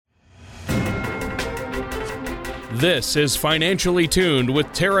This is Financially Tuned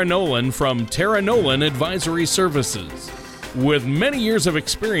with Tara Nolan from Tara Nolan Advisory Services. With many years of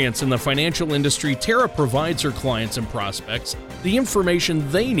experience in the financial industry, Tara provides her clients and prospects the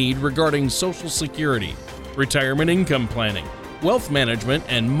information they need regarding Social Security, retirement income planning, wealth management,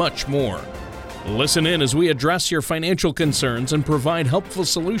 and much more. Listen in as we address your financial concerns and provide helpful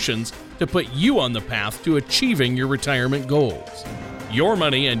solutions to put you on the path to achieving your retirement goals. Your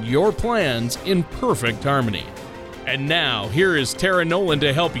money and your plans in perfect harmony. And now, here is Tara Nolan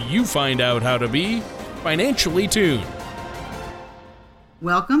to help you find out how to be financially tuned.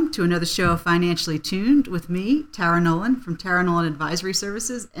 Welcome to another show of Financially Tuned with me, Tara Nolan from Tara Nolan Advisory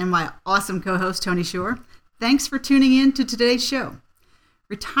Services, and my awesome co-host, Tony Shore. Thanks for tuning in to today's show.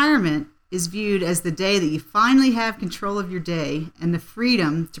 Retirement is viewed as the day that you finally have control of your day and the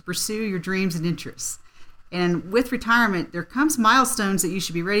freedom to pursue your dreams and interests. And with retirement, there comes milestones that you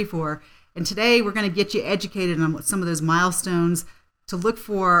should be ready for. And today we're going to get you educated on what some of those milestones to look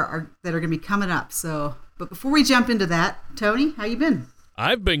for that are going to be coming up. But before we jump into that, Tony, how you been?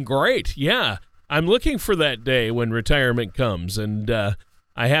 I've been great. Yeah. I'm looking for that day when retirement comes and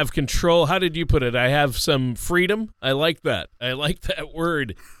I have control. How did you put it? I have some freedom. I like that. I like that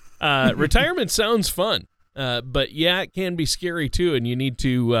word. Retirement sounds fun. But yeah, it can be scary too. And you need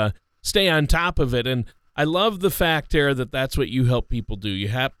to stay on top of it. And I love the fact, Tara, that that's what you help people do.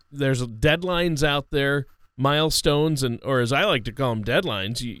 There's deadlines out there, milestones, or as I like to call them,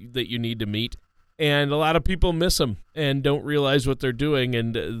 deadlines that you need to meet. And a lot of people miss them and don't realize what they're doing,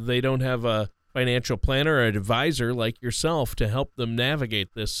 and they don't have a financial planner or an advisor like yourself to help them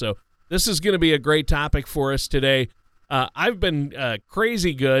navigate this. So this is going to be a great topic for us today. I've been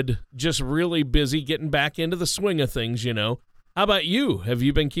crazy good, just really busy getting back into the swing of things, you know. How about you? Have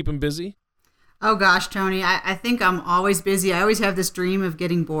you been keeping busy? Oh, gosh, Tony, I think I'm always busy. I always have this dream of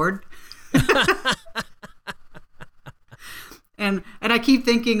getting bored. and I keep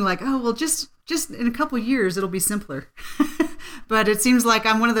thinking like, oh, well, just in a couple years, it'll be simpler. But it seems like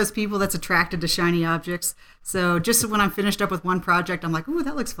I'm one of those people that's attracted to shiny objects. So just when I'm finished up with one project, I'm like, ooh,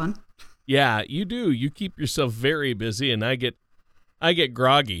 that looks fun. Yeah, you do. You keep yourself very busy, and I get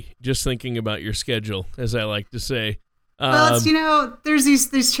groggy just thinking about your schedule, as I like to say. Well, it's, there's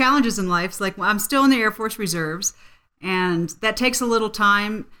these challenges in life. It's like, well, I'm still in the Air Force Reserves, and that takes a little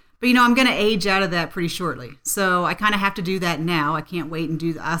time. But, I'm going to age out of that pretty shortly. So I kind of have to do that now. I can't wait and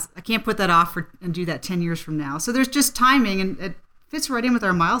do that. I can't put that off and do that 10 years from now. So there's just timing, and it fits right in with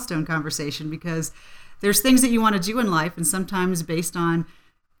our milestone conversation because there's things that you want to do in life, and sometimes based on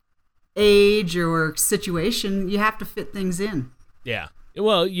age or situation, you have to fit things in. Yeah.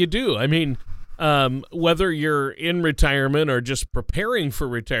 Well, you do. I mean, whether you're in retirement or just preparing for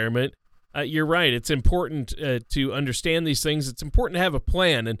retirement, you're right. It's important to understand these things. It's important to have a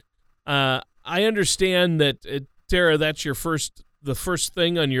plan. And I understand that, Tara, that's the first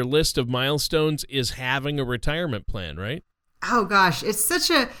thing on your list of milestones is having a retirement plan, right? Oh, gosh. It's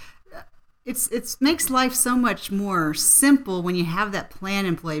it makes life so much more simple when you have that plan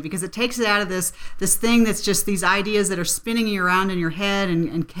in play because it takes it out of this thing that's just these ideas that are spinning you around in your head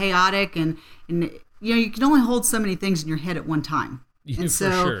and chaotic and you can only hold so many things in your head at one time. Yeah, and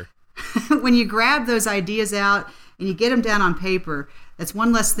so for sure. When you grab those ideas out and you get them down on paper, that's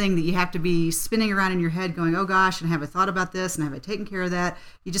one less thing that you have to be spinning around in your head going, oh gosh, and have I thought about this and have I taken care of that?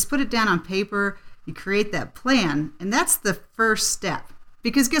 You just put it down on paper, you create that plan, and that's the first step.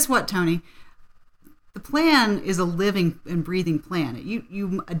 Because guess what, Tony? The plan is a living and breathing plan.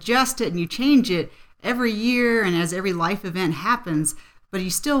 You adjust it and you change it every year and as every life event happens, but you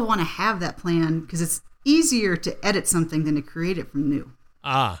still want to have that plan because it's easier to edit something than to create it from new.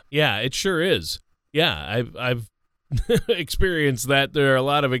 Ah, yeah, it sure is. Yeah, I've experienced that. There are a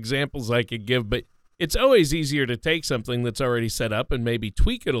lot of examples I could give, but it's always easier to take something that's already set up and maybe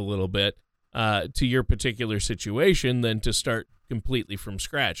tweak it a little bit to your particular situation than to start completely from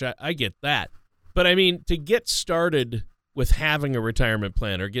scratch. I get that. But I mean, to get started with having a retirement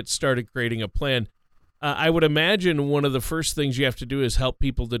plan or get started creating a plan, I would imagine one of the first things you have to do is help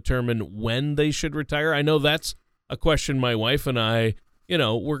people determine when they should retire. I know that's a question my wife and I,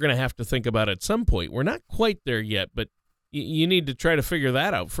 we're going to have to think about at some point. We're not quite there yet, but you need to try to figure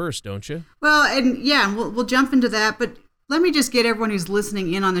that out first, don't you? Well, and yeah, we'll jump into that, but let me just get everyone who's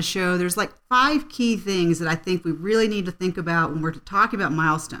listening in on the show. There's like 5 key things that I think we really need to think about when we're talking about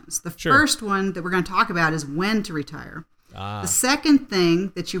milestones. The first one that we're going to talk about is when to retire. The second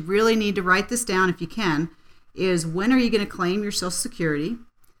thing that you really need to write this down if you can is when are you going to claim your Social Security?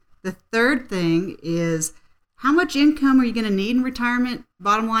 The third thing is how much income are you going to need in retirement?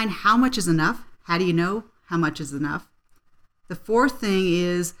 Bottom line, how much is enough? How do you know how much is enough? The fourth thing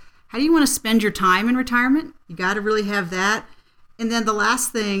is how do you want to spend your time in retirement? You got to really have that. And then the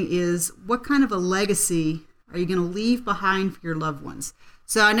last thing is, what kind of a legacy are you going to leave behind for your loved ones?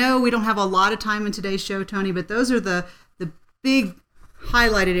 So I know we don't have a lot of time in today's show, Tony, but those are the big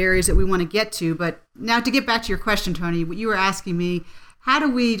highlighted areas that we want to get to. But now to get back to your question, Tony, what you were asking me, how do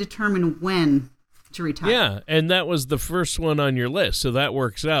we determine when to retire? Yeah, and that was the first one on your list, so that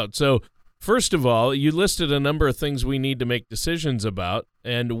works out. So first of all, you listed a number of things we need to make decisions about,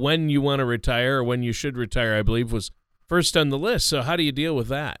 and when you want to retire or when you should retire, I believe, was first on the list. So how do you deal with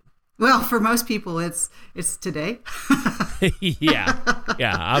that? Well, for most people, it's today. yeah,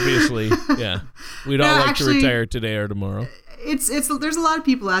 obviously, yeah. We'd all like to retire today or tomorrow. It's there's a lot of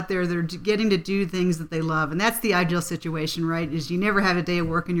people out there that are getting to do things that they love, and that's the ideal situation, right? Is you never have a day of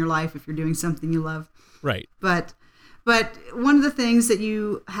work in your life if you're doing something you love. Right. But one of the things that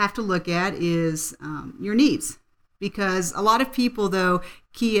you have to look at is your needs, because a lot of people, though,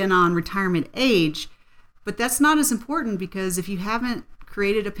 key in on retirement age, but that's not as important, because if you haven't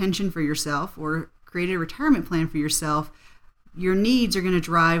created a pension for yourself or created a retirement plan for yourself, your needs are going to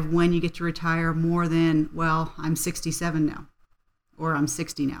drive when you get to retire more than, well, I'm 67 now, or I'm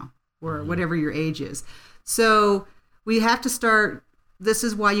 60 now, or whatever your age is. So we have to start, this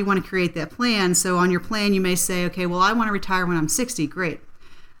is why you want to create that plan. So on your plan, you may say, okay, well, I want to retire when I'm 60. Great.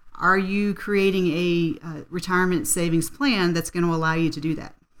 Are you creating a retirement savings plan that's going to allow you to do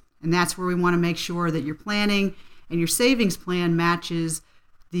that? And that's where we want to make sure that your planning and your savings plan matches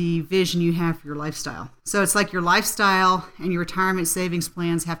the vision you have for your lifestyle. So it's like your lifestyle and your retirement savings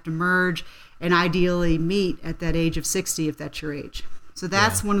plans have to merge and ideally meet at that age of 60 if that's your age. So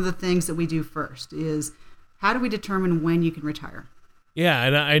that's one of the things that we do first is, how do we determine when you can retire? Yeah,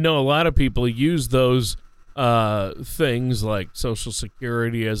 and I know a lot of people use those things like Social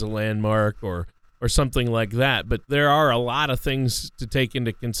Security as a landmark or something like that, but there are a lot of things to take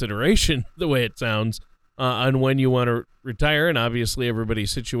into consideration, the way it sounds, on when you want to retire, and obviously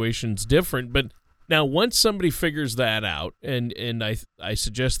everybody's situation's different. But now, once somebody figures that out, and I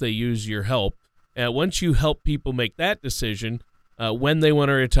suggest they use your help, once you help people make that decision, when they want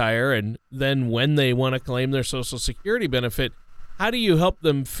to retire, and then when they want to claim their Social Security benefit, how do you help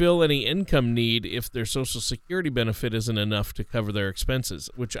them fill any income need if their Social Security benefit isn't enough to cover their expenses,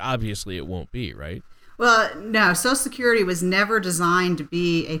 which obviously it won't be, right? Well, no, Social Security was never designed to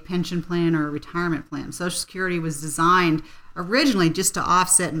be a pension plan or a retirement plan. Social Security was designed originally just to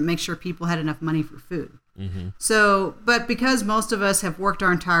offset and make sure people had enough money for food. Mm-hmm. So, but because most of us have worked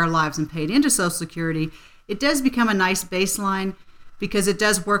our entire lives and paid into Social Security, it does become a nice baseline because it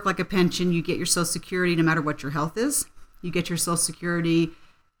does work like a pension. You get your Social Security no matter what your health is. You get your Social Security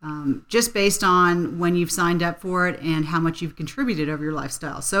just based on when you've signed up for it and how much you've contributed over your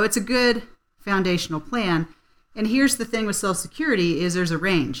lifestyle. So it's a good foundational plan. And here's the thing with Social Security is there's a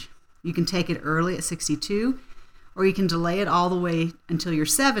range. You can take it early at 62, or you can delay it all the way until you're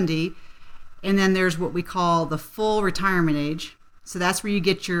 70. And then there's what we call the full retirement age. So that's where you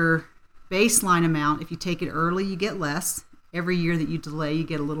get your baseline amount. If you take it early, you get less. Every year that you delay, you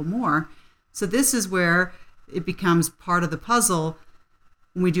get a little more. So this is where it becomes part of the puzzle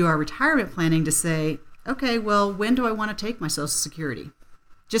when we do our retirement planning to say, okay, well, when do I want to take my Social Security?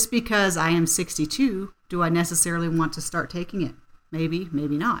 Just because I am 62, do I necessarily want to start taking it? Maybe,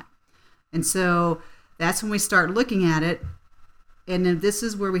 maybe not. And so that's when we start looking at it. And then this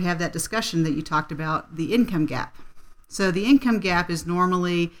is where we have that discussion that you talked about, the income gap. So the income gap is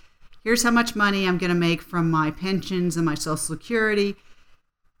normally, here's how much money I'm going to make from my pensions and my Social Security.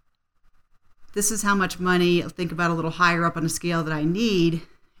 This is how much money, think about a little higher up on the scale, that I need.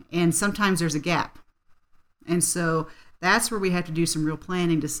 And sometimes there's a gap. And so that's where we have to do some real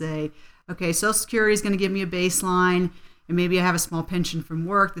planning to say, okay, Social Security is going to give me a baseline, and maybe I have a small pension from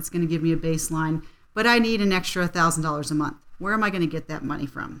work that's going to give me a baseline, but I need an extra $1,000 a month. Where am I going to get that money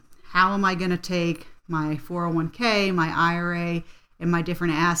from? How am I going to take my 401k, my IRA, and my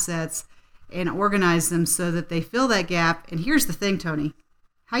different assets and organize them so that they fill that gap? And here's the thing, Tony.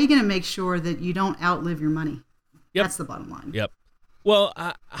 How are you going to make sure that you don't outlive your money? Yep. That's the bottom line. Yep. Well,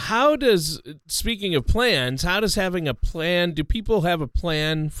 speaking of plans, how does having a plan, do people have a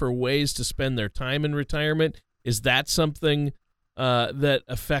plan for ways to spend their time in retirement? Is that something that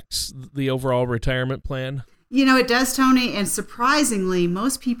affects the overall retirement plan? You know, it does, Tony, and surprisingly,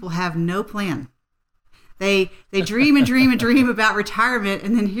 most people have no plan. They dream and dream and dream about retirement,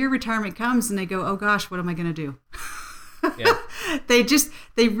 and then here retirement comes, and they go, oh gosh, what am I going to do? Yeah.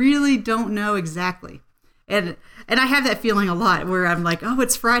 They really don't know exactly. And I have that feeling a lot where I'm like, oh,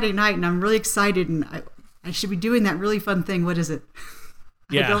 it's Friday night and I'm really excited and I should be doing that really fun thing. What is it?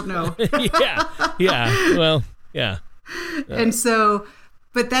 Yeah. I don't know. Yeah. Well, yeah. And so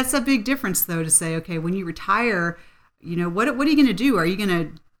But that's a big difference, though, to say, okay, when you retire, what are you going to do? Are you going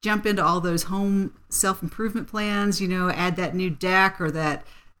to jump into all those home self-improvement plans, add that new deck or that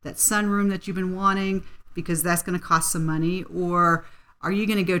sunroom that you've been wanting, because that's going to cost some money? Or are you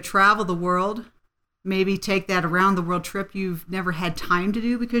going to go travel the world, maybe take that around the world trip you've never had time to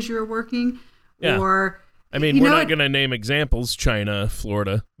do because you were working? Yeah. Or, we're not going to name examples, China,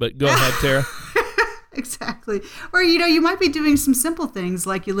 Florida, but go ahead, Tara. Exactly. Or, you might be doing some simple things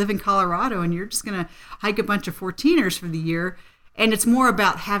like you live in Colorado and you're just going to hike a bunch of 14ers for the year. And it's more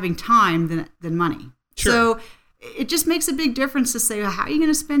about having time than money. Sure. So it just makes a big difference to say, how are you going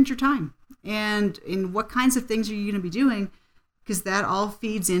to spend your time? And in what kinds of things are you going to be doing? Because that all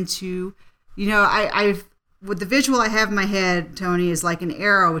feeds into, I've with the visual I have in my head, Tony, is like an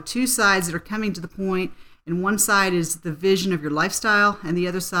arrow with two sides that are coming to the point. And one side is the vision of your lifestyle, and the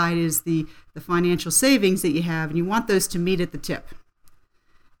other side is the financial savings that you have, and you want those to meet at the tip.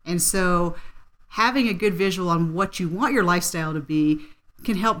 And so having a good visual on what you want your lifestyle to be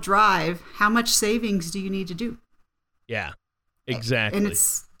can help drive how much savings do you need to do. Yeah, exactly. And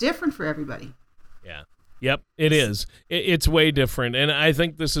it's different for everybody. Yeah. Yep, it is. It's way different, and I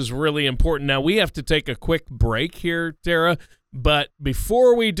think this is really important. Now, we have to take a quick break here, Tara, but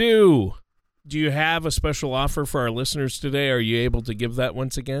before we do you have a special offer for our listeners today? Are you able to give that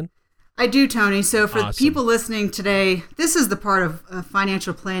once again? I do, Tony. So for Awesome. people listening today, this is the part of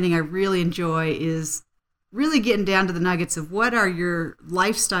financial planning I really enjoy, is really getting down to the nuggets of what are your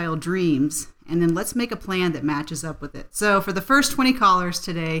lifestyle dreams, and then let's make a plan that matches up with it. So for the first 20 callers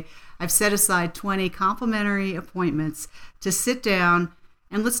today, I've set aside 20 complimentary appointments to sit down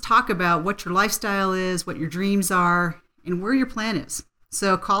and let's talk about what your lifestyle is, what your dreams are, and where your plan is.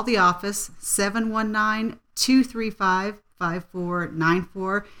 So call the office,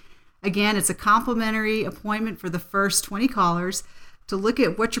 719-235-5494. Again, it's a complimentary appointment for the first 20 callers to look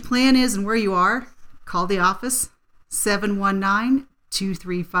at what your plan is and where you are. Call the office,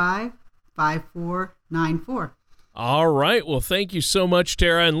 719-235-5494. All right. Well, thank you so much,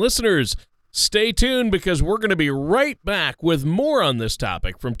 Tara. And listeners, stay tuned because we're going to be right back with more on this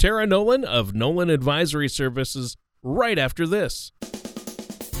topic from Tara Nolan of Nolan Advisory Services right after this.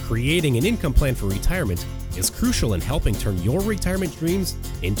 Creating an income plan for retirement is crucial in helping turn your retirement dreams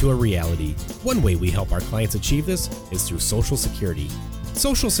into a reality. One way we help our clients achieve this is through Social Security.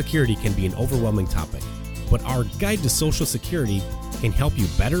 Social Security can be an overwhelming topic, but our Guide to Social Security can help you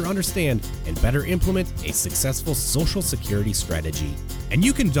better understand and better implement a successful Social Security strategy. And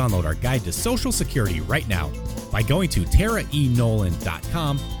you can download our Guide to Social Security right now by going to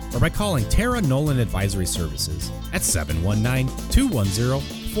taraenolan.com or by calling Tara Nolan Advisory Services at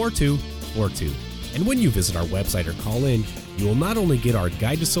 719-210-4242. And when you visit our website or call in, you will not only get our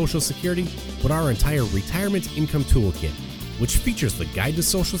Guide to Social Security, but our entire Retirement Income Toolkit, which features the Guide to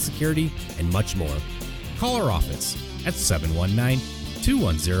Social Security and much more. Call our office at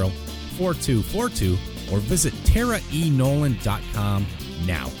 719-210-4242 or visit taraenolan.com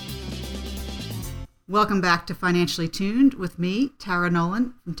now. Welcome back to Financially Tuned with me, Tara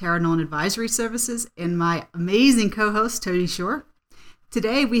Nolan from Tara Nolan Advisory Services, and my amazing co-host, Tony Shore.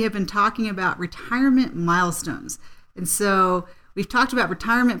 Today, we have been talking about retirement milestones. And so we've talked about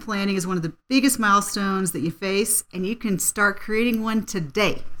retirement planning as one of the biggest milestones that you face, and you can start creating one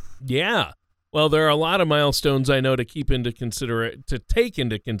today. Yeah. Well, there are a lot of milestones I know to take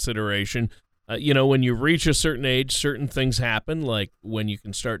into consideration. When you reach a certain age, certain things happen, like when you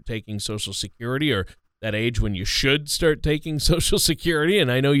can start taking Social Security, or that age when you should start taking Social Security.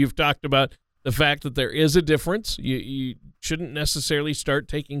 And I know you've talked about the fact that there is a difference. You shouldn't necessarily start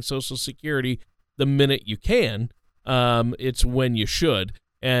taking Social Security the minute you can. It's when you should.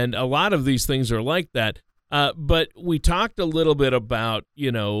 And a lot of these things are like that. But we talked a little bit about,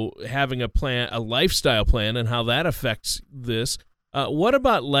 having a lifestyle plan and how that affects this. What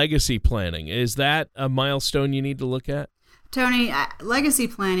about legacy planning? Is that a milestone you need to look at? Tony, legacy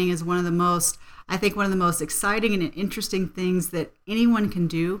planning is one of the most exciting and interesting things that anyone can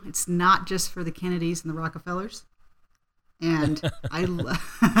do. It's not just for the Kennedys and the Rockefellers. And I love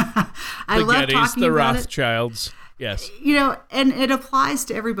talking the about Rothschilds. Yes. And it applies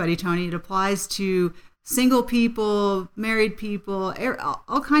to everybody, Tony. It applies to single people, married people,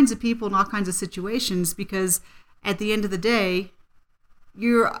 all kinds of people in all kinds of situations, because at the end of the day,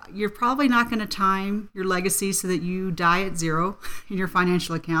 you're probably not going to time your legacy so that you die at zero in your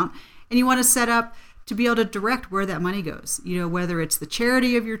financial account. And you want to set up to be able to direct where that money goes, whether it's the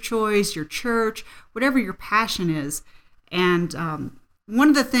charity of your choice, your church, whatever your passion is. And one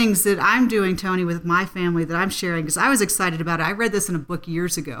of the things that I'm doing, Tony, with my family that I'm sharing, because I was excited about it. I read this in a book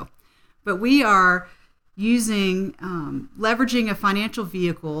years ago. But we are using leveraging a financial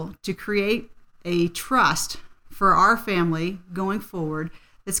vehicle to create a trust for our family going forward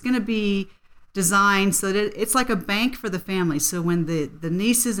that's going to be designed so that it's like a bank for the family. So when the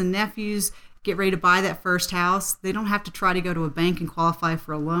nieces and nephews get ready to buy that first house, they don't have to try to go to a bank and qualify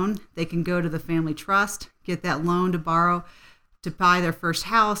for a loan. They can go to the family trust, get that loan to borrow to buy their first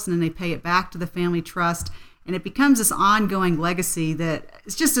house, and then they pay it back to the family trust. And it becomes this ongoing legacy that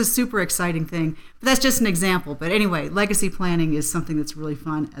is just a super exciting thing. But that's just an example. But anyway, legacy planning is something that's really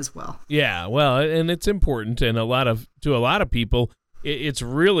fun as well. Yeah, well, and it's important, and to a lot of people, it's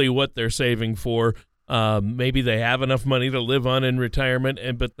really what they're saving for. Maybe they have enough money to live on in retirement,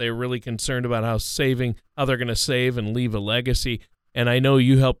 but they're really concerned about how they're going to save and leave a legacy. And I know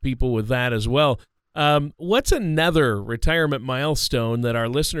you help people with that as well. What's another retirement milestone that our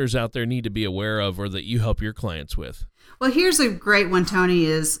listeners out there need to be aware of, or that you help your clients with? Well, here's a great one, Tony,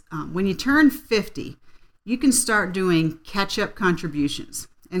 is when you turn 50, you can start doing catch-up contributions.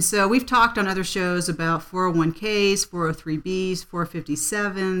 And so we've talked on other shows about 401ks, 403bs,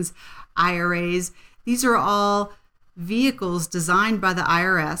 457s, IRAs. These are all vehicles designed by the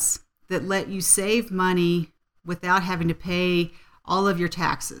IRS that let you save money without having to pay all of your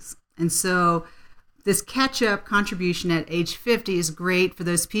taxes. And so this catch-up contribution at age 50 is great for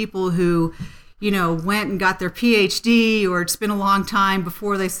those people who, went and got their PhD, or it's been a long time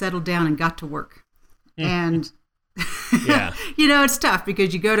before they settled down and got to work. And yeah. It's tough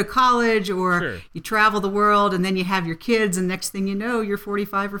because you go to college or Sure. you travel the world, and then you have your kids, and next thing you know, you're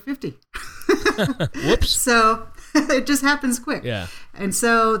 45 or 50. Whoops. So it just happens quick. Yeah. And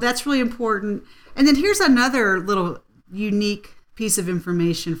so that's really important. And then here's another little unique piece of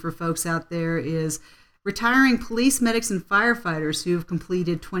information for folks out there is retiring police, medics, and firefighters who have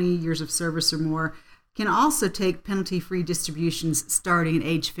completed 20 years of service or more can also take penalty-free distributions starting at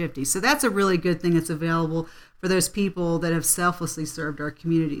age 50. So that's a really good thing that's available for those people that have selflessly served our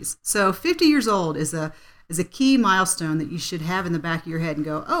communities. So 50 years old is a key milestone that you should have in the back of your head and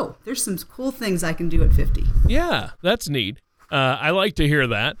go, oh, there's some cool things I can do at 50. Yeah, that's neat. I like to hear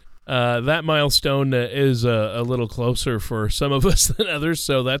that. That milestone is a little closer for some of us than others,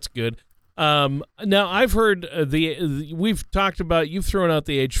 so that's good. Now, I've heard we've talked about, you've thrown out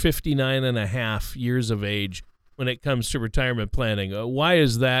the age 59 and a half years of age when it comes to retirement planning. Why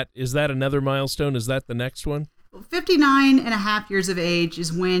is that? Is that another milestone? Is that the next one? 59 and a half years of age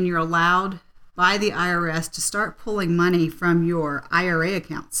is when you're allowed by the IRS to start pulling money from your IRA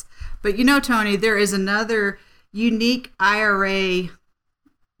accounts. But Tony, there is another unique IRA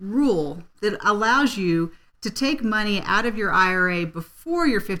rule that allows you to take money out of your IRA before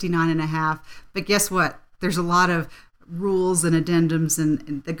you're 59 and a half. But guess what? There's a lot of rules and addendums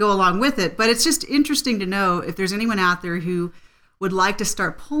and that go along with it. But it's just interesting to know if there's anyone out there who would like to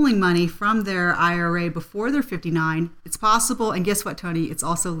start pulling money from their IRA before they're 59. It's possible. And guess what, Tony? It's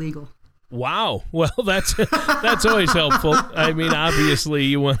also legal. Wow. Well, that's always helpful. I mean, obviously,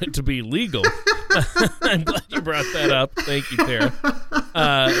 you want it to be legal. I'm glad you brought that up. Thank you, Tara.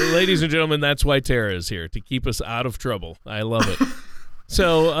 Ladies and gentlemen, that's why Tara is here, to keep us out of trouble. I love it.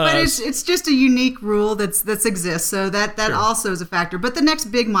 So, but it's just a unique rule that exists. So that Sure. also is a factor. But the next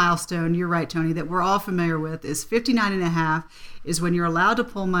big milestone, you're right, Tony, that we're all familiar with is 59 and a half is when you're allowed to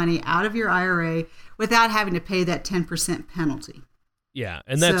pull money out of your IRA without having to pay that 10% penalty. Yeah,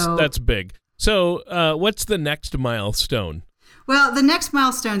 and that's big. So what's the next milestone? Well, the next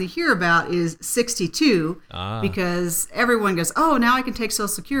milestone to hear about is 62 because everyone goes, oh, now I can take Social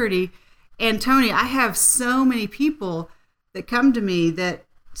Security. And Tony, I have so many people that come to me that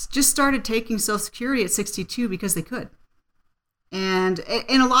just started taking Social Security at 62 because they could. And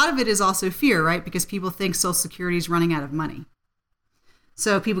a lot of it is also fear, right? Because people think Social Security is running out of money.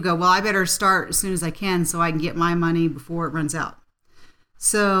 So people go, well, I better start as soon as I can so I can get my money before it runs out.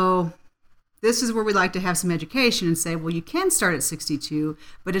 So this is where we like to have some education and say, well, you can start at 62,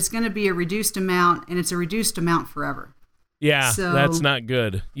 but it's going to be a reduced amount, and it's a reduced amount forever. Yeah, So, that's not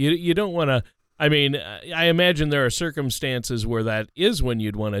good. You don't want to, I mean, I imagine there are circumstances where that is when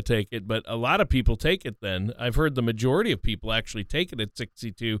you'd want to take it, but a lot of people take it then. I've heard the majority of people actually take it at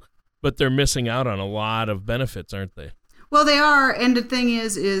 62, but they're missing out on a lot of benefits, aren't they? Well, they are, and the thing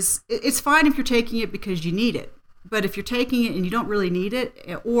is it's fine if you're taking it because you need it. But if you're taking it and you don't really need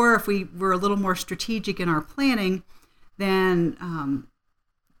it, or if we were a little more strategic in our planning, then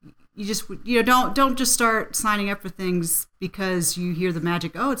you just don't just start signing up for things because you hear the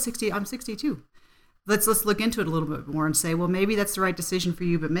magic. Oh, it's 60. I'm 62. Let's look into it a little bit more and say, well, maybe that's the right decision for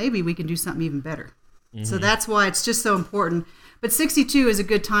you, but maybe we can do something even better. Mm-hmm. So that's why it's just so important. But 62 is a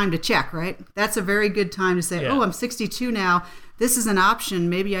good time to check, right? That's a very good time to say, Yeah. oh, I'm 62 now. This is an option.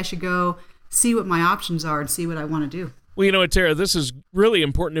 Maybe I should go see what my options are and see what I want to do. Well, you know what, Tara, this is really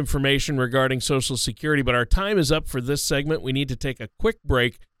important information regarding Social Security, but our time is up for this segment. We need to take a quick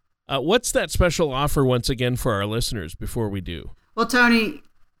break. What's that special offer once again for our listeners before we do? Well, Tony,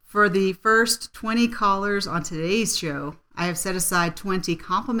 for the first 20 callers on today's show, I have set aside 20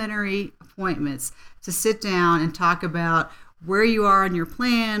 complimentary appointments to sit down and talk about where you are in your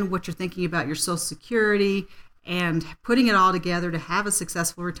plan, what you're thinking about your Social Security, and putting it all together to have a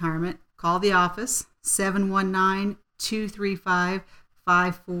successful retirement. Call the office,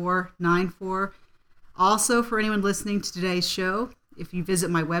 719-235-5494. Also, for anyone listening to today's show, if you visit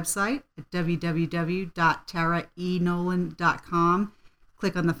my website at www.taraenolan.com,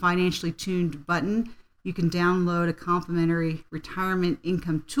 click on the Financially Tuned button, you can download a complimentary retirement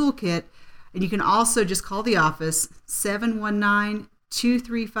income toolkit, and you can also just call the office,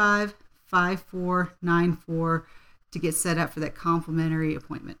 719-235-5494, to get set up for that complimentary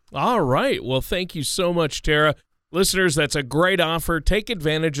appointment. All right. Well, thank you so much, Tara. Listeners, that's a great offer. Take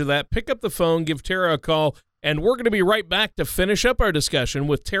advantage of that. Pick up the phone, give Tara a call, and we're going to be right back to finish up our discussion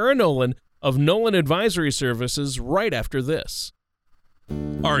with Tara Nolan of Nolan Advisory Services right after this.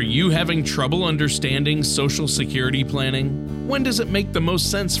 Are you having trouble understanding Social Security planning? When does it make the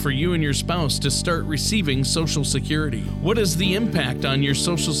most sense for you and your spouse to start receiving Social Security? What is the impact on your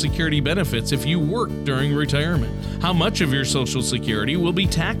Social Security benefits if you work during retirement? How much of your Social Security will be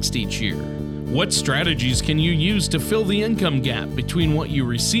taxed each year? What strategies can you use to fill the income gap between what you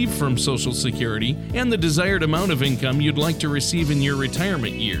receive from Social Security and the desired amount of income you'd like to receive in your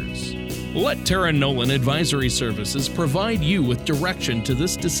retirement years? Let Tara Nolan Advisory Services provide you with direction to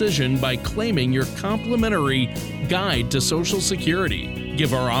this decision by claiming your complimentary Guide to Social Security.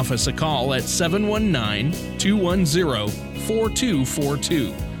 Give our office a call at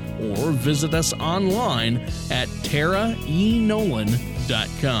 719-210-4242 or visit us online at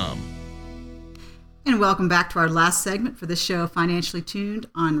taraenolan.com. And welcome back to our last segment for this show, Financially Tuned,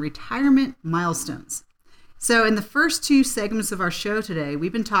 on retirement milestones. So in the first two segments of our show today,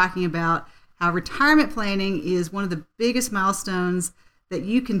 we've been talking about how retirement planning is one of the biggest milestones that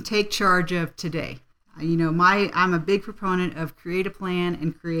you can take charge of today. You know, I'm a big proponent of create a plan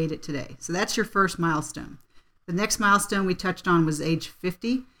and create it today. So that's your first milestone. The next milestone we touched on was age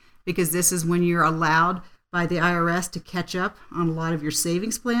 50, because this is when you're allowed by the IRS to catch up on a lot of your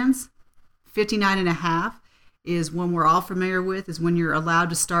savings plans. 59 and a half is one we're all familiar with, is when you're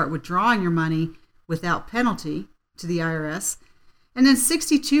allowed to start withdrawing your money without penalty to the IRS. And then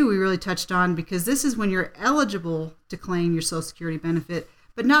 62 we really touched on, because this is when you're eligible to claim your Social Security benefit,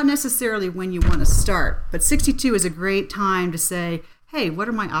 but not necessarily when you want to start. But 62 is a great time to say, hey, what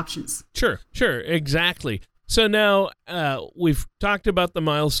are my options? Sure, exactly. So now we've talked about the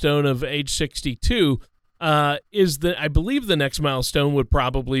milestone of age 62. I believe the next milestone would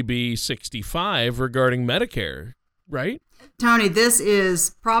probably be 65 regarding Medicare, right? Tony, this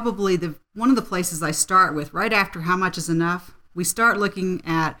is probably one of the places I start with. Right after how much is enough, we start looking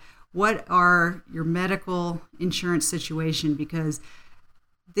at what are your medical insurance situation, because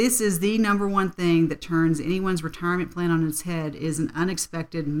this is the number one thing that turns anyone's retirement plan on its head, is an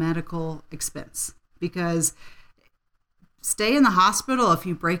unexpected medical expense. Because stay in the hospital if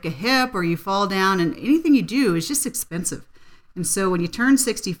you break a hip or you fall down, and anything you do is just expensive. And so when you turn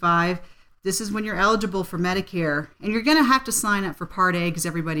 65, this is when you're eligible for Medicare, and you're going to have to sign up for Part A because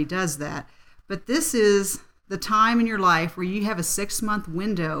everybody does that. But this is the time in your life where you have a 6-month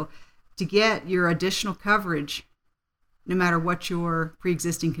window to get your additional coverage, no matter what your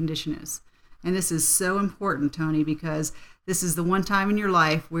pre-existing condition is. And this is so important, Tony, because this is the one time in your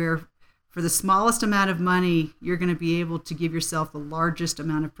life where for the smallest amount of money, you're going to be able to give yourself the largest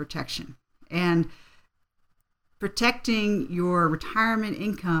amount of protection. And protecting your retirement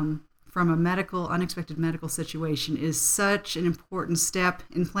income from a unexpected medical situation is such an important step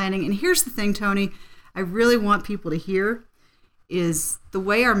in planning. And here's the thing, Tony, I really want people to hear is the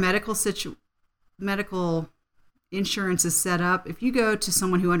way our medical insurance is set up. If you go to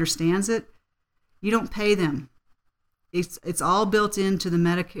someone who understands it, you don't pay them. It's all built into the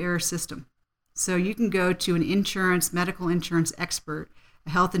Medicare system. So you can go to an medical insurance expert, a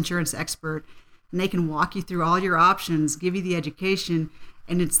health insurance expert, and they can walk you through all your options, give you the education,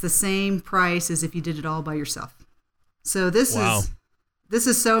 and it's the same price as if you did it all by yourself. So this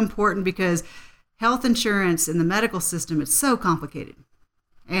is so important, because health insurance in the medical system, it's so complicated.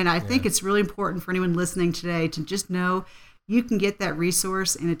 And I think it's really important for anyone listening today to just know you can get that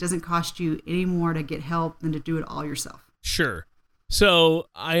resource, and it doesn't cost you any more to get help than to do it all yourself. Sure. So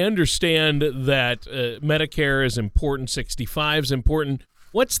I understand that Medicare is important, 65 is important.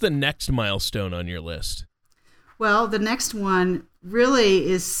 What's the next milestone on your list? Well, the next one really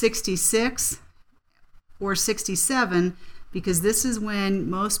is 66 or 67, because this is when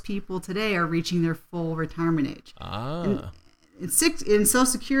most people today are reaching their full retirement age. In Social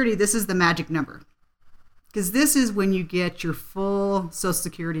Security, this is the magic number, because this is when you get your full Social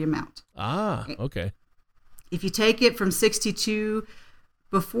Security amount. Okay. If you take it from 62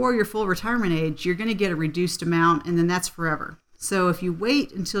 before your full retirement age, you're going to get a reduced amount, and then that's forever. So if you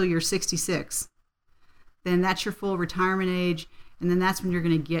wait until you're 66, then that's your full retirement age, and then that's when you're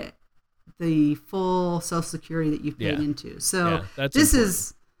going to get the full Social Security that you've paid into. So this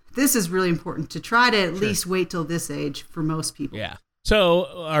is really important to try to at least wait till this age for most people. Yeah.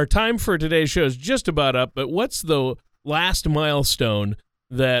 So our time for today's show is just about up, but what's the last milestone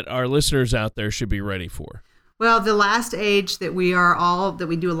that our listeners out there should be ready for? Well, the last age that we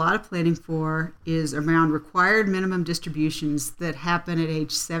do a lot of planning for is around required minimum distributions that happen at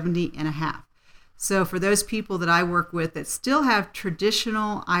age 70 and a half. So for those people that I work with that still have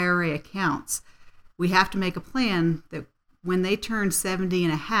traditional IRA accounts, we have to make a plan that when they turn 70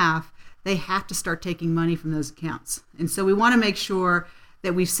 and a half, they have to start taking money from those accounts. And so we want to make sure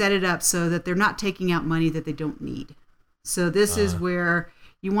that we've set it up so that they're not taking out money that they don't need. So this is where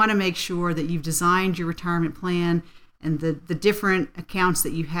you want to make sure that you've designed your retirement plan and the different accounts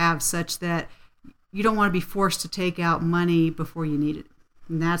that you have such that you don't want to be forced to take out money before you need it.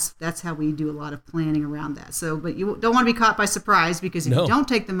 And that's how we do a lot of planning around that. So, but you don't want to be caught by surprise, because if you don't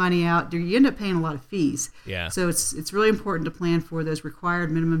take the money out, you end up paying a lot of fees. Yeah. So it's really important to plan for those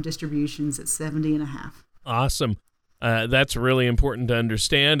required minimum distributions at 70 and a half. Awesome. That's really important to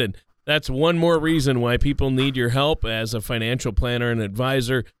understand, and that's one more reason why people need your help as a financial planner and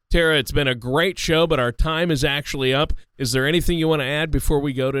advisor. Tara, it's been a great show, but our time is actually up. Is there anything you want to add before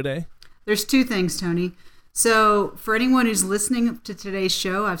we go today? There's two things, Tony. So for anyone who's listening to today's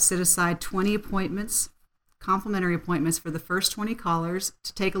show, I've set aside 20 appointments, complimentary appointments for the first 20 callers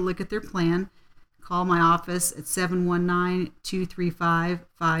to take a look at their plan. Call my office at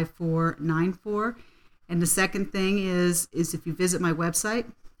 719-235-5494. And the second thing is if you visit my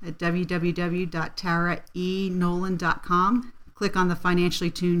website at www.taraenolan.com, click on the Financially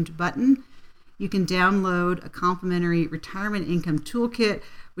Tuned button. You can download a complimentary retirement income toolkit,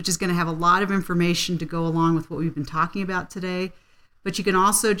 which is going to have a lot of information to go along with what we've been talking about today. But you can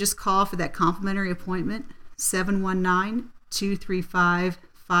also just call for that complimentary appointment,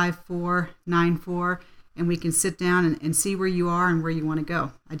 719-235-5494, and we can sit down and see where you are and where you want to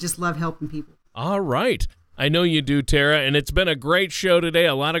go. I just love helping people. All right. I know you do, Tara, and it's been a great show today,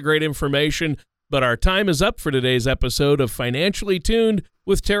 a lot of great information, but our time is up for today's episode of Financially Tuned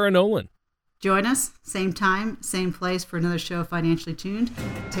with Tara Nolan. Join us, same time, same place for another show of Financially Tuned.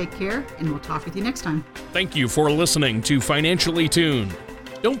 Take care, and we'll talk with you next time. Thank you for listening to Financially Tuned.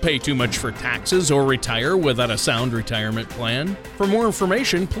 Don't pay too much for taxes or retire without a sound retirement plan. For more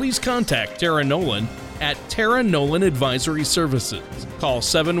information, please contact Tara Nolan at Tara Nolan Advisory Services. Call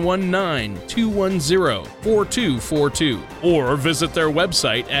 719-210-4242 or visit their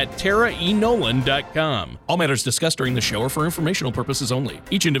website at taraenolan.com. All matters discussed during the show are for informational purposes only.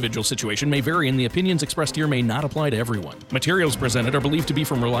 Each individual situation may vary, and the opinions expressed here may not apply to everyone. Materials presented are believed to be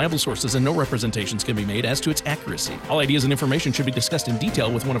from reliable sources, and no representations can be made as to its accuracy. All ideas and information should be discussed in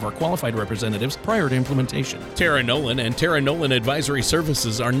detail with one of our qualified representatives prior to implementation. Tara Nolan and Tara Nolan Advisory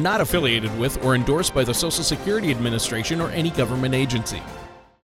Services are not affiliated with or endorsed by the Social Security Administration or any government agency.